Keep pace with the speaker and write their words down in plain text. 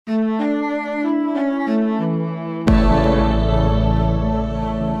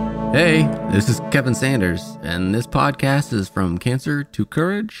Hey, this is Kevin Sanders, and this podcast is From Cancer to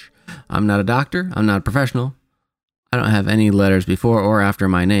Courage. I'm not a doctor. I'm not a professional. I don't have any letters before or after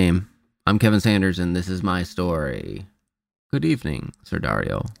my name. I'm Kevin Sanders, and this is my story. Good evening, Sir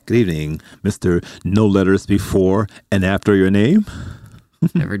Dario. Good evening, Mr. No Letters Before and After Your Name.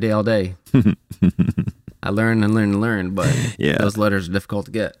 Every day, all day. I learn and learn and learn, but those letters are difficult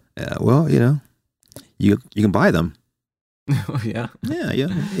to get. Well, you can buy them. Yeah. Yeah.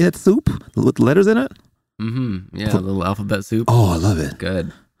 It's soup with letters in it. Mm-hmm. Yeah, a little alphabet soup. Oh, I love it.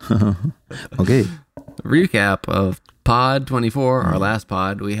 Good. Okay. Recap of Pod 24, our last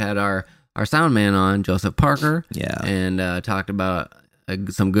pod. We had our sound man on, Joseph Parker. Yeah. And talked about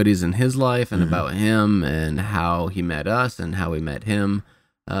some goodies in his life and about him and how he met us and how we met him.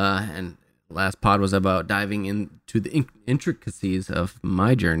 And last pod was about diving into the intricacies of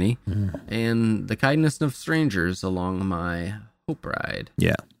my journey and the kindness of strangers along my hope ride.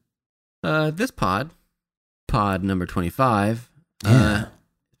 Yeah. This pod number 25, Yeah. it's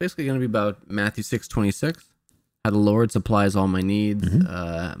basically going to be about Matthew 6:26, how the Lord supplies all my needs, some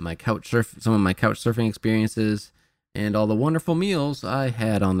of my couch surfing experiences, and all the wonderful meals I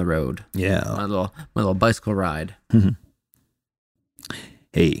had on the road. Yeah. My little bicycle ride.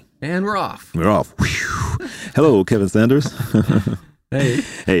 Hey. And we're off. We're off. Whew. Hello, Kevin Sanders. Hey.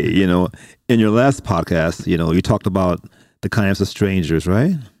 Hey, in your last podcast, you talked about the kindness of strangers,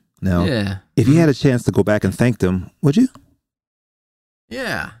 right? Now, if you had a chance to go back and thank them, would you?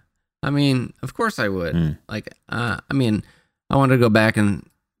 Yeah. I mean, of course I would. I wanted to go back and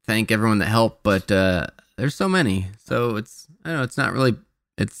thank everyone that helped, but there's so many. So it's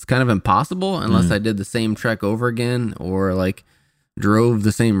kind of impossible unless I did the same trek over again or drove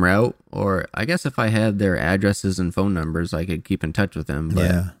the same route, or I guess if I had their addresses and phone numbers, I could keep in touch with them.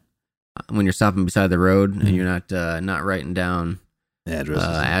 But when you're stopping beside the road and you're not writing down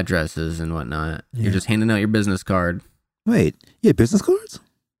addresses and whatnot, you're just handing out your business card. Wait, you had business cards?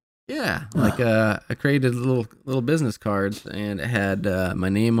 Yeah, I created little business cards, and it had my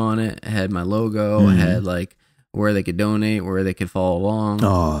name on it. It had my logo. It had where they could donate, where they could follow along.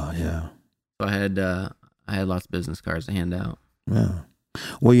 Oh yeah. So I had lots of business cards to hand out. Yeah.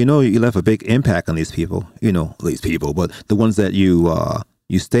 Well, you left a big impact on these people. But the ones that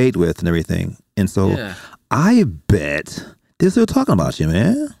you stayed with and everything. And so I bet they're still talking about you,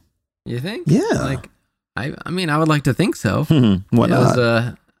 man. You think? Yeah. I mean, I would like to think so. Why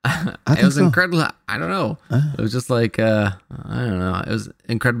not? It was incredible. I don't know. It was just I don't know. It was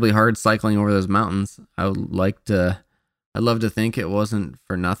incredibly hard cycling over those mountains. I'd love to think it wasn't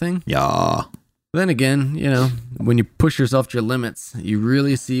for nothing. Yeah. Then again, when you push yourself to your limits, you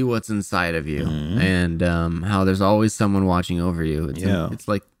really see what's inside of you and how there's always someone watching over you. It's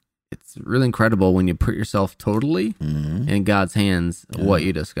really incredible when you put yourself totally in God's hands, what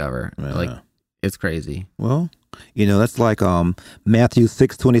you discover. Yeah. It's crazy. Well, that's like Matthew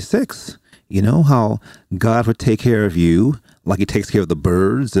 6:26. How God would take care of you like he takes care of the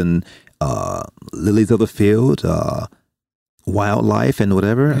birds and lilies of the field, wildlife and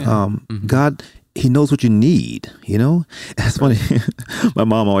whatever. God, he knows what you need, That's funny. My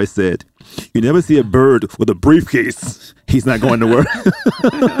mom always said, you never see a bird with a briefcase. He's not going to work.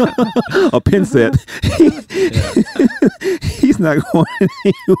 A pin set. He's not going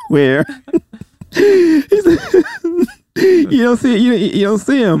anywhere. You don't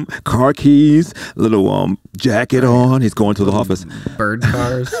see him. Car keys, little jacket on. He's going to the office. Bird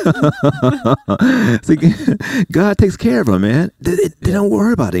cars. See, God takes care of them, man. They don't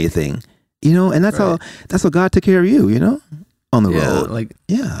worry about anything, and that's how God took care of you, on the road.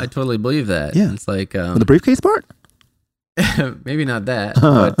 I totally believe that. Yeah, it's like the briefcase part. Maybe not that,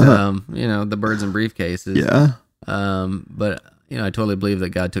 but the birds and briefcases. Yeah. But I totally believe that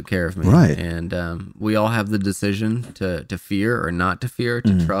God took care of me. Right. And we all have the decision to fear or not to fear,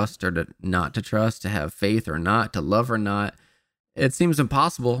 to trust or to not to trust, to have faith or not, to love or not. It seems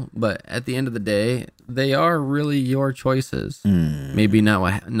impossible, but at the end of the day, they are really your choices. Maybe not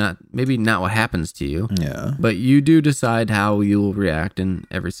what happens to you. Yeah. But you do decide how you will react in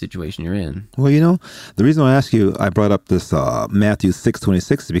every situation you're in. Well, the reason I brought up this Matthew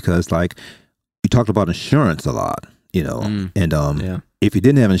 6:26 is because you talked about insurance a lot, and if you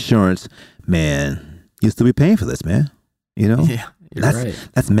didn't have insurance, man, you'd still be paying for this, man. Yeah. You're right.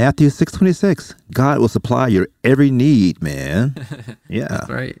 That's Matthew 6:26. God will supply your every need, man. Yeah. That's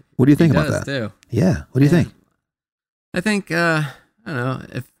right. What do you think about that? Too. Yeah. What do you think? I think, I don't know,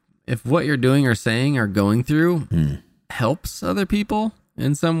 if what you're doing or saying or going through helps other people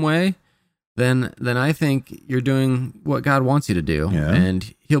in some way, then I think you're doing what God wants you to do,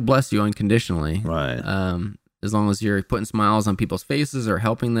 and He'll bless you unconditionally. Right. as long as you're putting smiles on people's faces or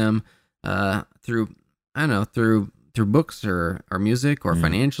helping them through through books or music or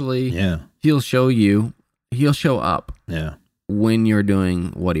financially. Yeah. He'll show up. Yeah. When you're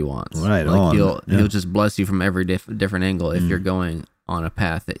doing what he wants. Right like on. He'll just bless you from every different angle if you're going on a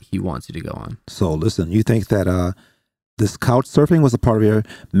path that he wants you to go on. So listen, you think that this couch surfing was a part of your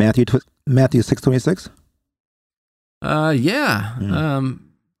Matthew 6:26? Yeah.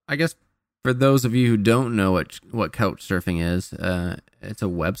 I guess for those of you who don't know what couch surfing is, it's a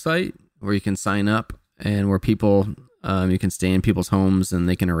website where you can sign up and where people you can stay in people's homes and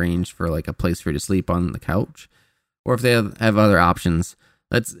they can arrange for like a place for you to sleep on the couch. Or if they have other options,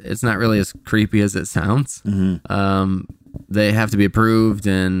 it's not really as creepy as it sounds. They have to be approved,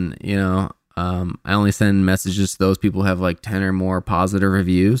 and I only send messages to those people who have like 10 or more positive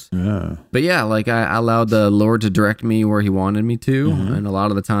reviews. Yeah. But yeah, like I allowed the Lord to direct me where He wanted me to, and a lot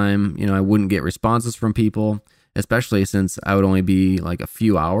of the time, I wouldn't get responses from people, especially since I would only be like a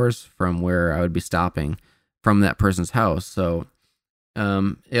few hours from where I would be stopping from that person's house. So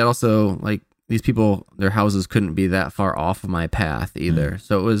it also like. These people, their houses couldn't be that far off of my path either.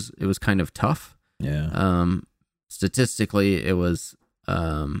 So it was kind of tough. Yeah. Statistically, it was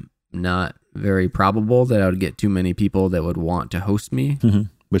not very probable that I would get too many people that would want to host me.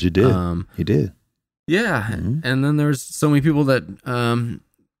 But you did. You did. Yeah. And then there's so many people that,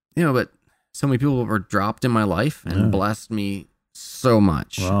 but so many people were dropped in my life and blessed me so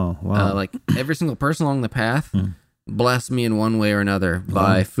much. Wow. Like every single person along the path blessed me in one way or another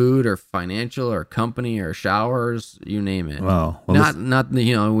by food or financial or company or showers, you name it. Wow. Well, not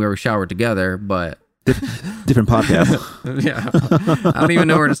we were showered together, but different podcast. Yeah. I don't even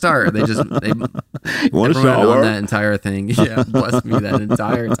know where to start. They want to shower on that entire thing. Yeah, blessed me that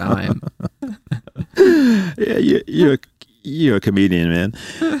entire time. Yeah, you're a comedian, man.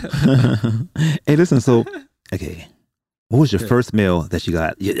 Hey, listen, so okay. What was your first meal that you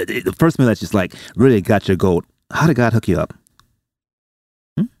got? The first meal that just like really got your goat. How did God hook you up?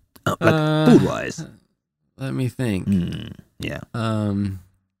 Like food-wise. Let me think. Yeah.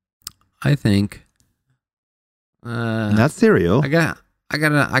 I think. Not cereal. I got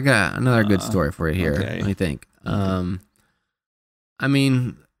another good story for you here. Okay. Let me think. I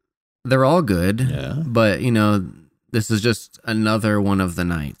mean, they're all good, but this is just another one of the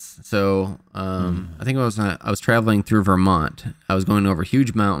nights. So I think I was traveling through Vermont. I was going over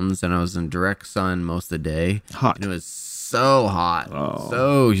huge mountains, and I was in direct sun most of the day. Hot. And it was so hot,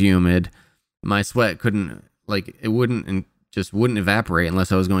 so humid. My sweat couldn't wouldn't evaporate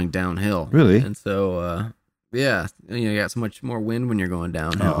unless I was going downhill. Really? And so you got so much more wind when you're going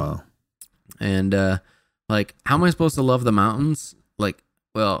downhill. And how am I supposed to love the mountains?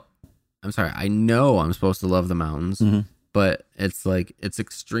 I'm sorry, I know I'm supposed to love the mountains, but it's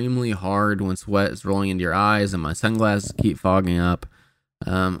extremely hard when sweat is rolling into your eyes and my sunglasses keep fogging up.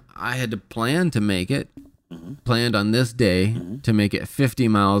 I had to plan to make it, planned on this day to make it 50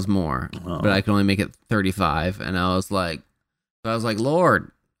 miles more, but I could only make it 35. And I was like,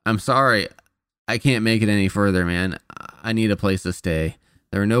 Lord, I'm sorry, I can't make it any further, man. I need a place to stay.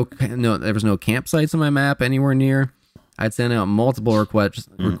 There was no campsites on my map anywhere near. I'd sent out multiple requests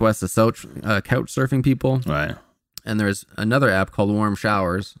to couch surfing people. Right. And there's another app called Warm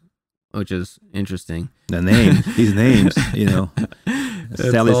Showers, which is interesting. The name, these names,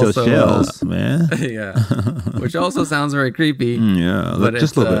 Sally sells shells, man. Yeah. Which also sounds very creepy. Yeah. But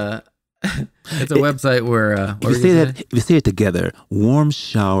just a little bit. It's a website where if you say it together, Warm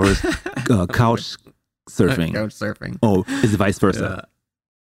Showers, couch surfing. Couch surfing. Oh, it's vice versa.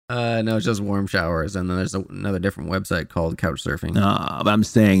 No, it's just Warm Showers, and then there's another different website called Couch Surfing. But I'm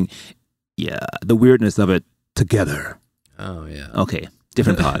saying, the weirdness of it together. Oh yeah. Okay,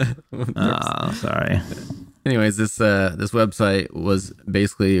 different pod. Sorry. Anyways, this website was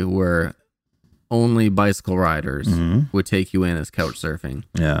basically where only bicycle riders would take you in as couch surfing.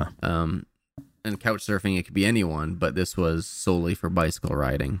 Yeah. And couch surfing, it could be anyone, but this was solely for bicycle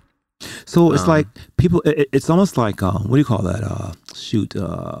riding. So it's like people. It's almost like what do you call that?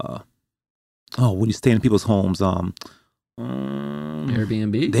 When you stay in people's homes.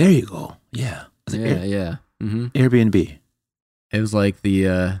 Airbnb. There you go. Yeah. Yeah. Mm-hmm. Airbnb. It was like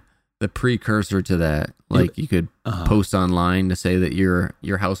the precursor to that. Like you could post online to say that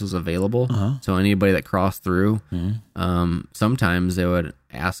your house was available. So anybody that crossed through, sometimes they would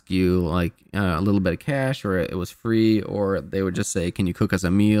ask you like a little bit of cash, or it was free, or they would just say, "Can you cook us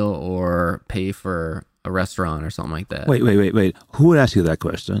a meal or pay for a restaurant or something like that?" Wait. Who would ask you that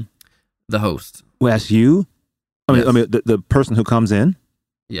question? The host. Would ask you? Yes. I mean, the person who comes in.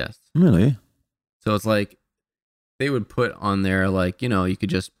 Yes. Really? So it's like they would put on there like you could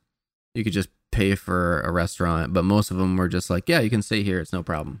just pay for a restaurant, but most of them were just like, yeah, you can stay here. It's no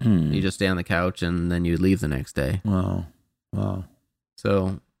problem. You just stay on the couch and then you leave the next day. Wow.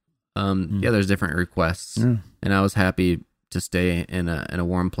 So, yeah, there's different requests, and I was happy to stay in a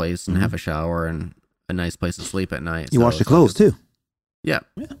warm place and have a shower and a nice place to sleep at night. You wash your clothes too. Yeah,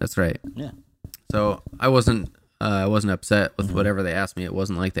 that's right. Yeah. So I wasn't upset with whatever they asked me. It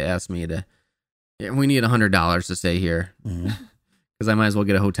wasn't like they asked me to. Yeah, we need $100 to stay here, because I might as well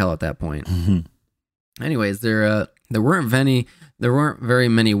get a hotel at that point. Anyways, there weren't very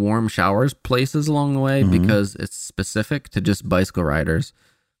many warm showers places along the way because it's specific to just bicycle riders.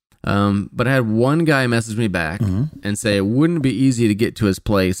 But I had one guy message me back and say it wouldn't be easy to get to his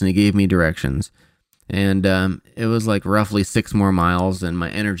place, and he gave me directions. And it was like roughly 6 more miles, and my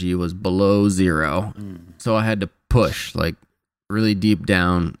energy was below zero. So I had to push, like really deep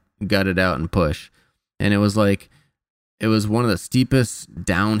down, gut it out and push. And it was one of the steepest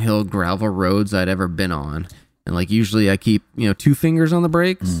downhill gravel roads I'd ever been on. And like usually I keep, 2 fingers on the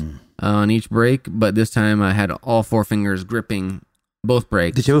brakes on each brake, but this time I had all 4 fingers gripping both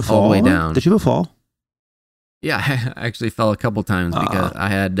brakes. Did you ever fall all the way down. Did you ever fall? Yeah, I actually fell a couple times because I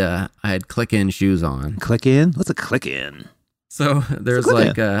had click-in shoes on. Click-in? What's a click-in? So there's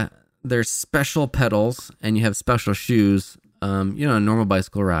there's special pedals, and you have special shoes. A normal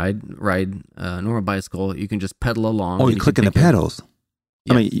bicycle normal bicycle, you can just pedal along. Oh, you click in the pedals.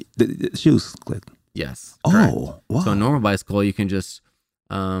 Yeah. I mean, the shoes click. Yes. Oh, correct. wow. So a normal bicycle, you can just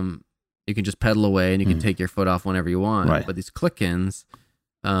pedal away, and you can take your foot off whenever you want. Right. But these click-ins,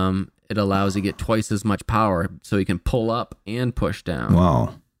 it allows you to get twice as much power, so you can pull up and push down.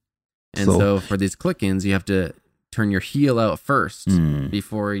 Wow. And so for these click-ins, you have to turn your heel out first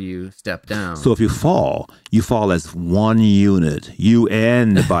before you step down. So if you fall as one unit, you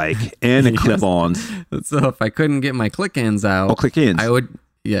and the bike and the clip-ons. So if I couldn't get my click-ins out, click-ins. I would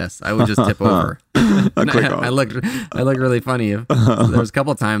just tip over. I looked really funny. There was a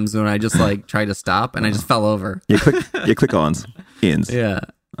couple of times when I just like tried to stop and I just fell over. Your click-ons. Ins. Yeah.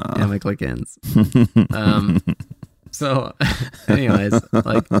 Yeah, my click-ins. So, anyways,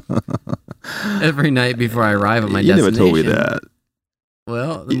 like every night before I arrive at my destination. You never told me that.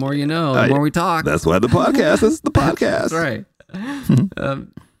 Well, the more you know, the more we talk. That's why the podcast is the podcast. That's right.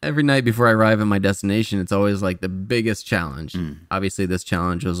 Every night before I arrive at my destination, it's always like the biggest challenge. Obviously, this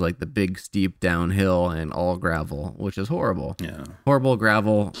challenge was like the big, steep downhill and all gravel, which is horrible. Yeah. Horrible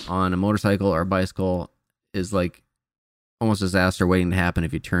gravel on a motorcycle or bicycle is like almost disaster waiting to happen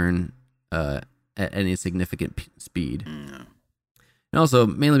if you turn at any significant speed. And also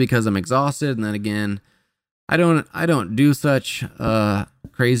mainly because I'm exhausted, and then again, I don't do such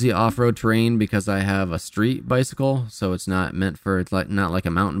crazy off-road terrain because I have a street bicycle, so it's not meant for, it's like not like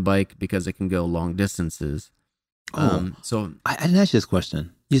a mountain bike because it can go long distances. So I didn't ask you this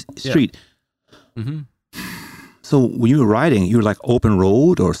question. Street. Yeah. So when you were riding, you were like open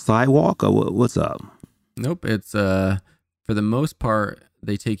road or sidewalk, or what's up? Nope, it's for the most part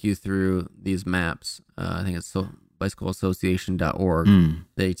they take you through these maps. I think it's bicycleassociation.org.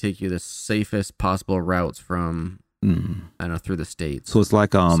 They take you the safest possible routes from I don't know, through the states. So it's like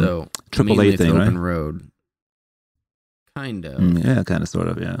AAA thing, right? Open road, kind of. Yeah, kind of, sort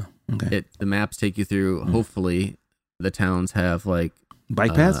of. Yeah. Okay. The maps take you through. Hopefully, the towns have like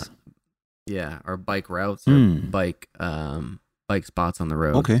bike paths. Yeah, or bike routes or bike spots on the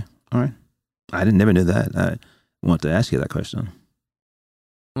road. Okay, all right. I never knew that. I want to ask you that question.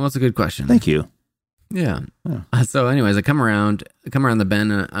 Well, that's a good question. Thank you. Yeah. So, anyways, I come around the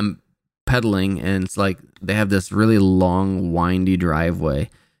bend, and I'm pedaling, and it's like they have this really long, windy driveway.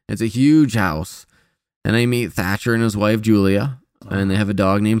 It's a huge house, and I meet Thatcher and his wife Julia, and they have a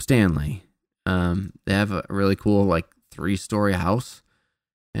dog named Stanley. They have a really cool, like 3-story house,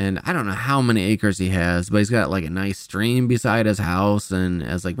 and I don't know how many acres he has, but he's got like a nice stream beside his house, and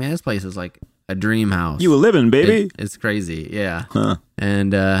I was like, man, this place is like a dream house. You were living, baby. It's crazy, yeah. Huh.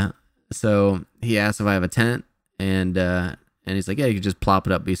 And so he asked if I have a tent, and he's like, yeah, you can just plop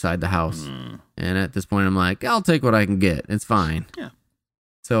it up beside the house. And at this point, I'm like, I'll take what I can get. It's fine. Yeah.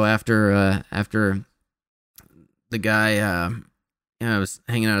 So after the guy, I was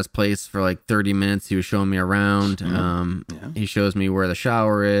hanging out at his place for like 30 minutes. He was showing me around. He shows me where the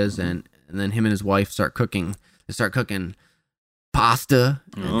shower is, and then him and his wife start cooking. They start cooking pasta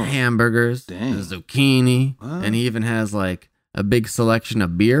and hamburgers, and zucchini, and he even has like a big selection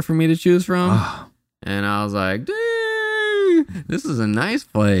of beer for me to choose from. And I was like, dang, this is a nice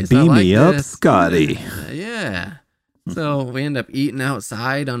place. Beam me up, Scotty. Yeah. So we end up eating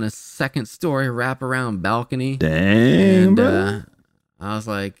outside on a 2nd-story wraparound balcony. Dang, and I was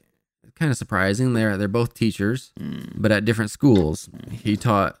like, kind of surprising. They're both teachers, but at different schools. He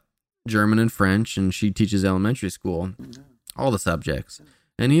taught German and French, and she teaches elementary school, all the subjects.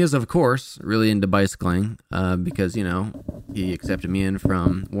 And he is, of course, really into bicycling because, you know, he accepted me in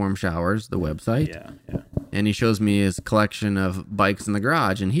from Warm Showers, the website. Yeah. And he shows me his collection of bikes in the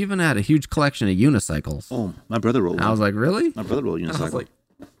garage. And he even had a huge collection of unicycles. Oh, my brother rode one. I was like, really? My brother rode a unicycle. I was like,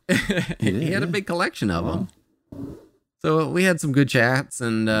 he had a big collection of them. So we had some good chats,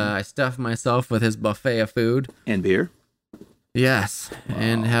 and I stuffed myself with his buffet of food. And beer? Yes.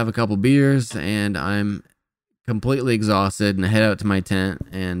 And have a couple beers, and I'm completely exhausted, and I head out to my tent.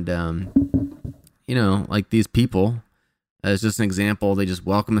 And, you know, like these people, as just an example, they just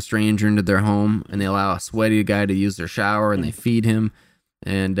welcome a stranger into their home, and they allow a sweaty guy to use their shower, and they feed him.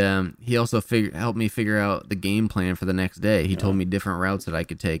 And he also helped me figure out the game plan for the next day. He told me different routes that I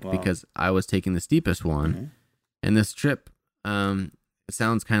could take because I was taking the steepest one. Mm-hmm. And this trip, it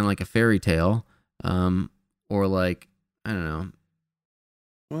sounds kind of like a fairy tale, or like, I don't know.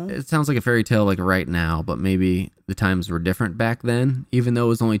 Well, it sounds like a fairy tale like right now, but maybe the times were different back then, even though it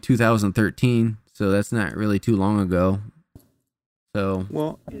was only 2013. So that's not really too long ago. So,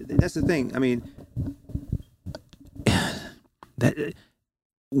 well, that's the thing. I mean, that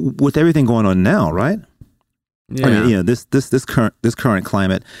with everything going on now, right? Yeah. I mean, you know, this current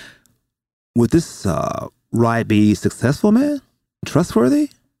climate, would this ride be successful, man? Trustworthy?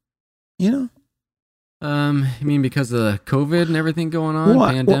 You know? You mean because of the COVID and everything going on,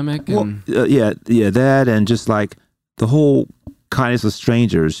 pandemic, and yeah, that, and just like the whole kindness of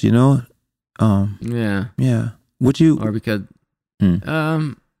strangers, you know? Yeah. Would you? Or because,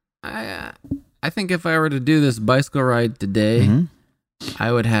 I think if I were to do this bicycle ride today,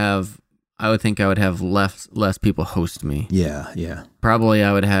 I would think I would have less people host me. Yeah. Probably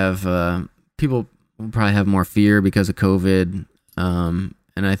I would have people would probably have more fear because of COVID. And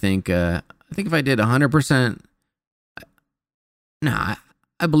I think if I did 100%, I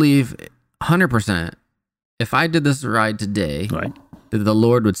believe 100%. If I did this ride today, right, that the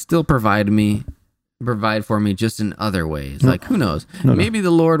Lord would still provide for me just in other ways. Like, who knows? Maybe the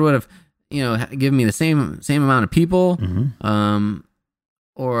Lord would have, you know, given me the same amount of people,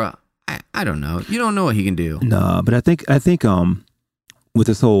 or I don't know. You don't know what he can do. No, but I think with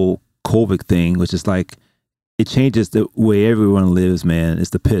this whole COVID thing, which is like, it changes the way everyone lives, man. It's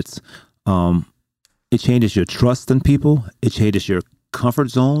the pits. It changes your trust in people. It changes your comfort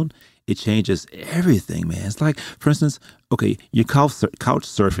zone. It changes everything, man. It's like, for instance, okay, you're couch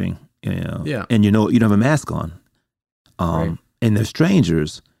surfing, you know, and you know you don't have a mask on, right. And they're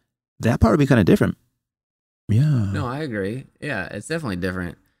strangers. That part would be kind of different. Yeah. No, I agree. Yeah, it's definitely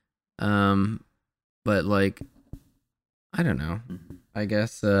different. But like, I don't know. I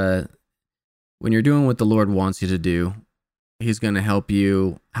guess when you're doing what the Lord wants you to do, he's going to help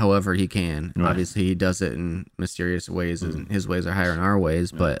you however he can. Right. Obviously, he does it in mysterious ways, and his ways are higher than our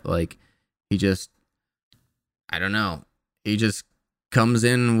ways. But like, he just, I don't know. He just comes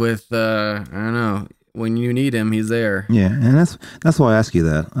in with, I don't know. When you need him, he's there. Yeah, and that's why I ask you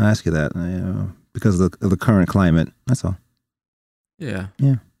that. Because of the current climate. That's all. Yeah.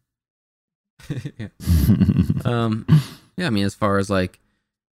 Yeah. Yeah. Yeah. I mean, as far as like,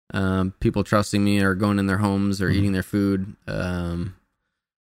 people trusting me or going in their homes or eating their food. I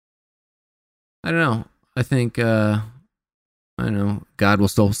don't know. I think, I don't know, God will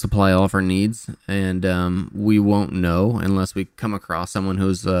still supply all of our needs, and we won't know unless we come across someone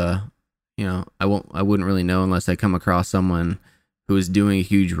who's, you know, I wouldn't really know unless I come across someone who is doing a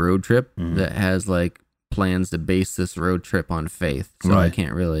huge road trip that has like plans to base this road trip on faith. So right. I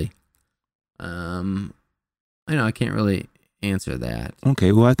can't really, I can't really answer that.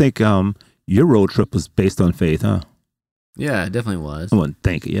 Okay, well, I think your road trip was based on faith, huh? Yeah, it definitely was. I wouldn't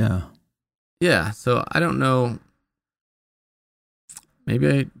think, yeah. Yeah, so I don't know. Maybe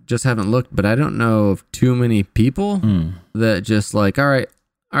I just haven't looked, but I don't know of too many people that just like, all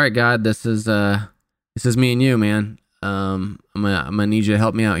right, God, this is me and you, man. I'm gonna need you to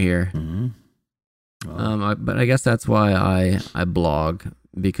help me out here. Wow. But I guess that's why I blog,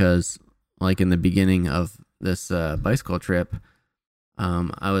 because like in the beginning of this bicycle trip,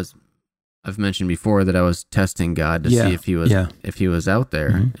 I've mentioned before that I was testing God to see if he was out there.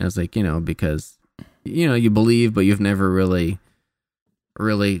 And I was like, you know, because you know, you believe, but you've never really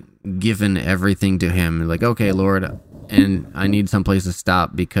given everything to him. Like, okay, Lord, and I need some place to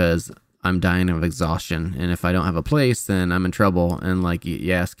stop because I'm dying of exhaustion, and if I don't have a place, then I'm in trouble. And like,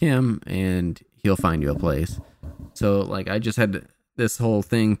 you ask him and he'll find you a place. So like, I just had this whole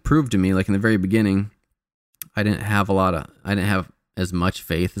thing proved to me. Like in the very beginning, I didn't have as much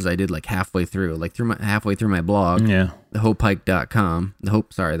faith as I did like halfway through halfway through my blog. Yeah. thehopehike.com, the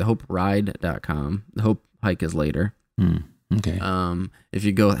hoperide.com. The Hope Hike is later. Okay. If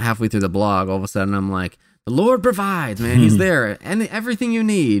you go halfway through the blog, all of a sudden I'm like, the Lord provides, man. He's there, and everything you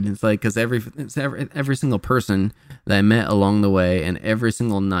need. It's like because every single person that I met along the way, and every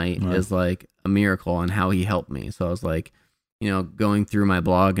single night is like a miracle on how He helped me. So I was like, going through my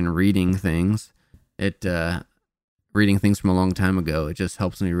blog and reading things, reading things from a long time ago, it just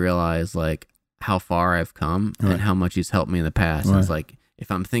helps me realize like how far I've come and how much He's helped me in the past. It's like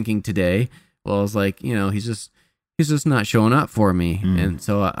if I'm thinking today, well, it's like He's just not showing up for me, and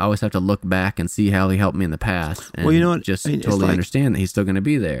so I always have to look back and see how He helped me in the past. And totally understand that He's still going to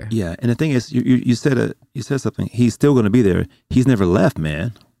be there. Yeah, and the thing is, you said something. He's still going to be there. He's never left,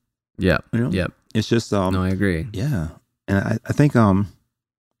 man. Yep. Yep. It's just no, I agree. Yeah, and I think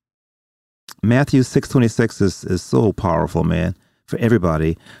Matthew 6:26 is so powerful, man, for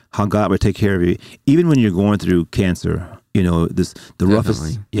everybody. How God will take care of you, even when you're going through cancer.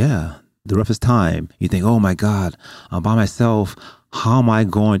 The roughest time. You think, oh my God, I'm by myself. How am I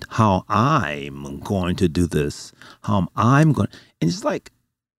going? How I'm going to do this? How I'm going? And it's like,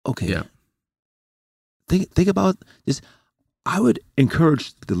 okay, think about this. I would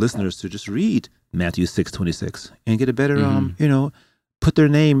encourage the listeners to just read Matthew 6:26 and get a better, put their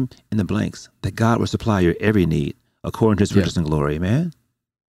name in the blanks. That God will supply your every need according to His riches and glory, man.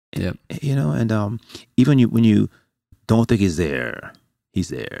 Yep. And even when you don't think He's there, He's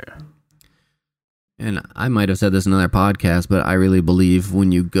there. And I might have said this in another podcast, but I really believe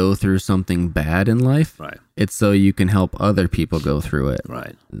when you go through something bad in life, it's so you can help other people go through it.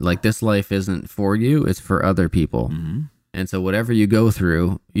 Right. Like this life isn't for you, it's for other people. Mm-hmm. And so whatever you go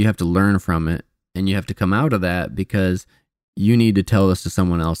through, you have to learn from it, and you have to come out of that because you need to tell this to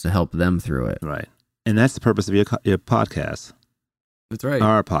someone else to help them through it. Right. And that's the purpose of your podcast. That's right.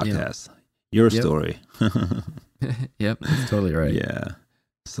 Our podcast. Your story. Yep, that's totally right. Yeah.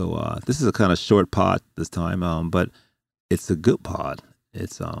 So this is a kind of short pod this time, but it's a good pod.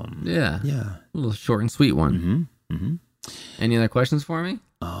 It's a little short and sweet one. Mm-hmm. Mm-hmm. Any other questions for me?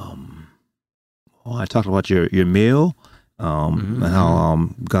 I talked about your meal, and how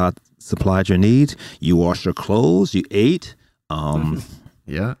God supplied your needs. You washed your clothes. You ate.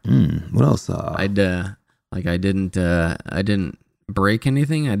 Yeah. What else? I didn't break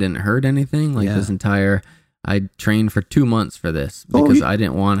anything. I didn't hurt anything. I trained for 2 months for this because I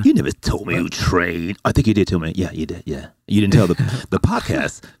didn't want. You never told me you trained. I think you did tell me. Yeah, you did. Yeah, you didn't tell the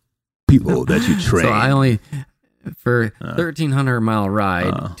podcast people that you trained. So I only for 1,300-mile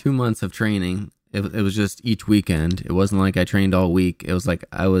ride, 2 months of training. It was just each weekend. It wasn't like I trained all week. It was like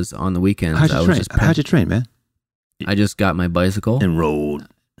I was on the weekends. How'd you train, man? I just got my bicycle and rode.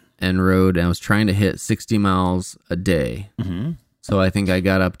 And I was trying to hit 60 miles a day. Mm-hmm. So I think I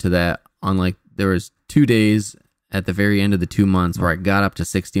got up to that on there was 2 days at the very end of the 2 months where I got up to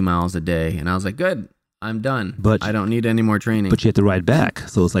 60 miles a day. And I was like, good, I'm done. But I don't need any more training. But you had to ride back.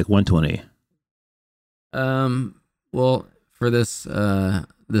 So it's like 120. Well, for this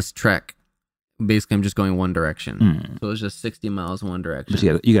trek, basically I'm just going one direction. So it was just 60 miles one direction.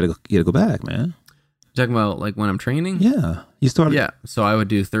 But you gotta go back, man. You're talking about when I'm training? Yeah. You started. Yeah. So I would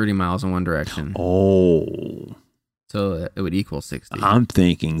do 30 miles in one direction. Oh. So it would equal 60. I'm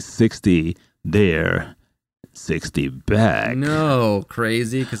thinking 60 there, 60 back. No,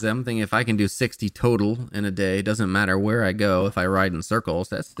 crazy. Because I'm thinking if I can do 60 total in a day, it doesn't matter where I go. If I ride in circles,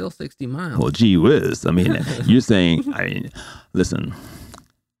 that's still 60 miles. Well, gee whiz. I mean, you're saying, listen,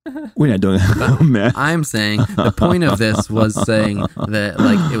 we're not doing math. I'm saying the point of this was saying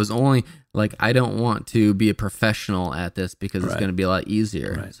that it was only I don't want to be a professional at this because it's going to be a lot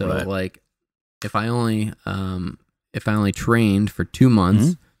easier. Right, so if I only trained for 2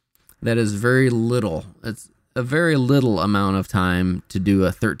 months, that is very little. It's a very little amount of time to do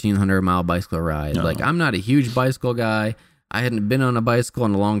a 1,300-mile bicycle ride. No. I'm not a huge bicycle guy. I hadn't been on a bicycle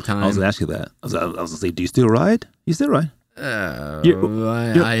in a long time. I was going to ask you that. I was going to say, do you still ride? You still ride?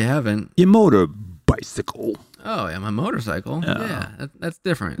 I haven't. Your motor bicycle. Oh, yeah, my motorcycle. Yeah, that's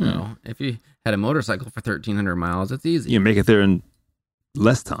different, though. If you had a motorcycle for 1,300 miles, it's easy. You make it there in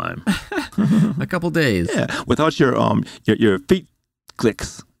less time. A couple days. Yeah, without your feet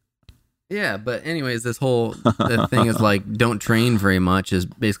clicks. Yeah, but anyways, this whole thing is don't train very much is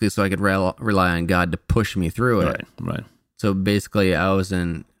basically so I could rely on God to push me through it. Right. So basically, I was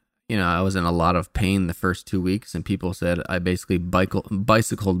in a lot of pain the first 2 weeks, and people said I basically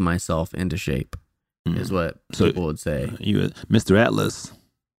bicycled myself into shape, is what people would say. You, Mr. Atlas.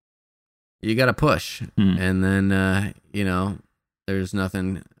 You got to push, and then there's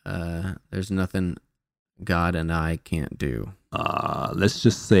nothing God and I can't do. Let's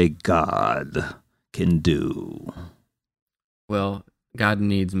just say God can do. Well, God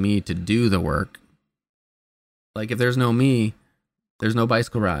needs me to do the work. Like if there's no me, there's no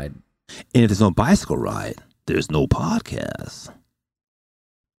bicycle ride. And if there's no bicycle ride, there's no podcast.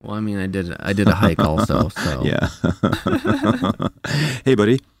 Well, I mean, I did a hike also. So Yeah. Hey,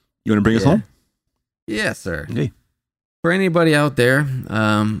 buddy, you want to bring us home? Yes, sir. Okay. For anybody out there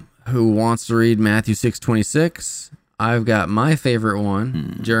who wants to read Matthew 6:26, I've got my favorite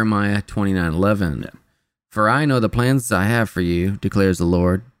one, Jeremiah 29:11. For I know the plans I have for you, declares the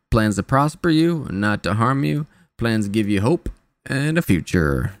Lord, plans to prosper you, and not to harm you, plans to give you hope and a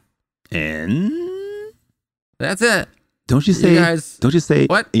future. And that's it. Don't you say? Don't you say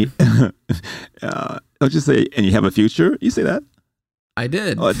what? Don't you say? And you have a future? You say that? I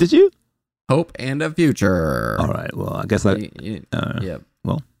did. Oh, did you? Hope and a future. All right. Well, I guess yep.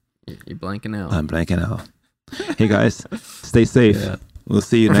 Well, you're blanking out. I'm blanking out. Hey guys, stay safe. We'll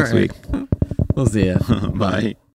see you next week. We'll see you. Bye.